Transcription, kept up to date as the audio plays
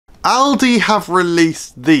Aldi have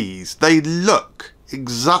released these. They look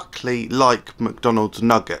exactly like McDonald's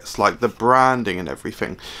nuggets, like the branding and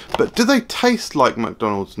everything. But do they taste like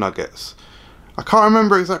McDonald's nuggets? I can't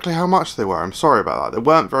remember exactly how much they were. I'm sorry about that. They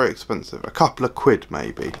weren't very expensive. A couple of quid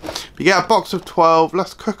maybe. But you get a box of 12.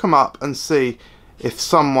 Let's cook them up and see if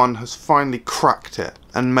someone has finally cracked it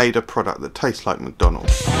and made a product that tastes like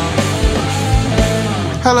McDonald's.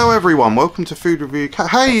 Hello everyone, welcome to Food Review. Hey,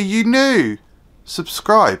 are you new?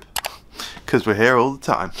 Subscribe, because we're here all the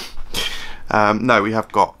time. No, we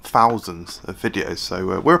have got thousands of videos,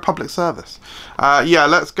 so we're a public service. Yeah,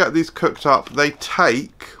 let's get these cooked up. They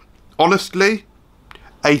take, honestly,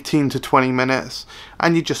 18 to 20 minutes,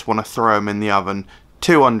 and you just want to throw them in the oven,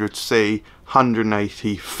 200°C,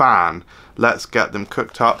 180 fan. Let's get them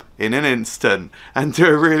cooked up in an instant and do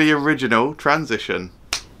a really original transition.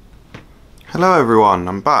 Hello everyone,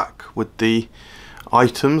 I'm back with the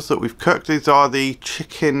items that we've cooked. These are the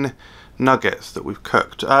chicken nuggets that we've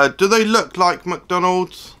cooked. Do they look like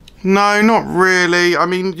McDonald's? No, not really. I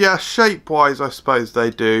mean, yeah, shape-wise I suppose they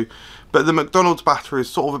do. But the McDonald's batter is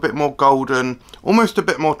sort of a bit more golden, almost a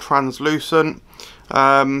bit more translucent.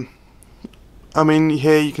 I mean,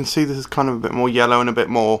 here you can see this is kind of a bit more yellow and a bit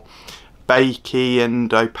more bakey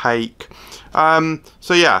and opaque.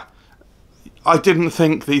 So yeah, I didn't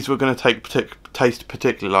think these were going to taste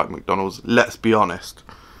particularly like McDonald's, let's be honest.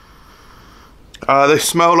 They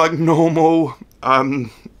smell like normal oven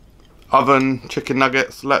chicken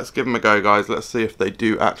nuggets. Let's give them a go, guys. Let's see if they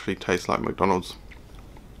do actually taste like McDonald's.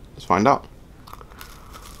 Let's find out.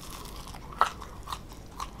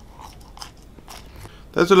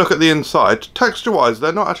 There's a look at the inside. Texture-wise,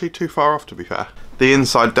 they're not actually too far off, to be fair. The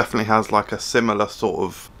inside definitely has like a similar sort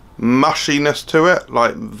of mushiness to it,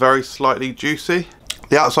 like very slightly juicy.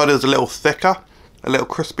 The outside is a little thicker, a little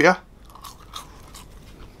crispier.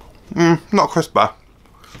 Not crisper,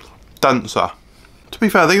 denser. To be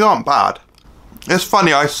fair, these aren't bad. It's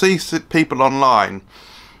funny, I see people online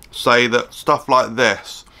say that stuff like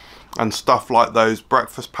this and stuff like those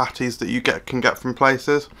breakfast patties that you can get from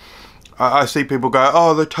places, I see people go,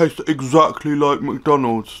 oh, they taste exactly like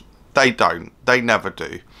McDonald's. They don't. They never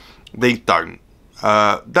do. These don't.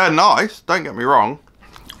 They're nice, don't get me wrong.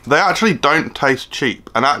 They actually don't taste cheap,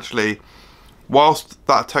 and actually, whilst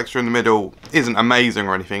that texture in the middle isn't amazing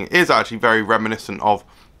or anything, it is actually very reminiscent of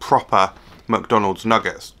proper McDonald's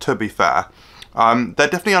nuggets, to be fair. They're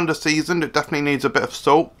definitely under-seasoned, it definitely needs a bit of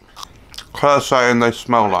salt. Claire's saying they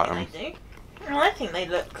smell like them. They do. Well, I think they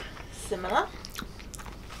look similar.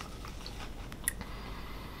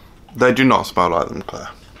 They do not smell like them, Claire.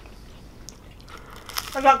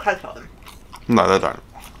 I don't taste like them. No, they don't.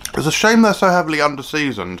 It's a shame they're so heavily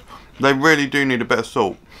under-seasoned. They really do need a bit of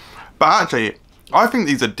salt. But actually, I think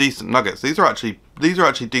these are decent nuggets. These are actually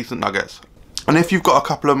decent nuggets. And if you've got a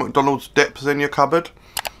couple of McDonald's dips in your cupboard,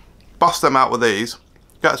 bust them out with these,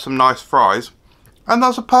 get some nice fries, and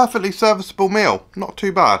that's a perfectly serviceable meal. Not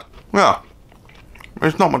too bad. Yeah,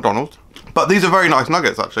 it's not McDonald's. But these are very nice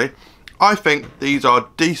nuggets, actually. I think these are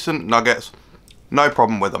decent nuggets. No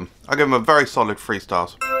problem with them. I give them a very solid 3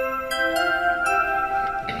 stars.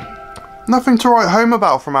 Nothing to write home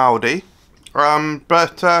about from Aldi.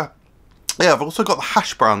 Yeah, I've also got the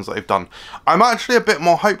hash browns that they've done. I'm actually a bit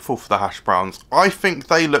more hopeful for the hash browns. I think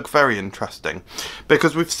they look very interesting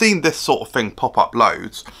because we've seen this sort of thing pop up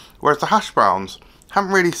loads, whereas the hash browns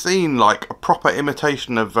haven't really seen like a proper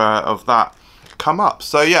imitation of that come up.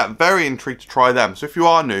 So yeah, very intrigued to try them. So if you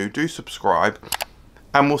are new, do subscribe,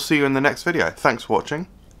 and we'll see you in the next video. Thanks for watching.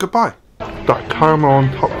 Goodbye. That caramel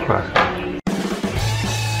on top there.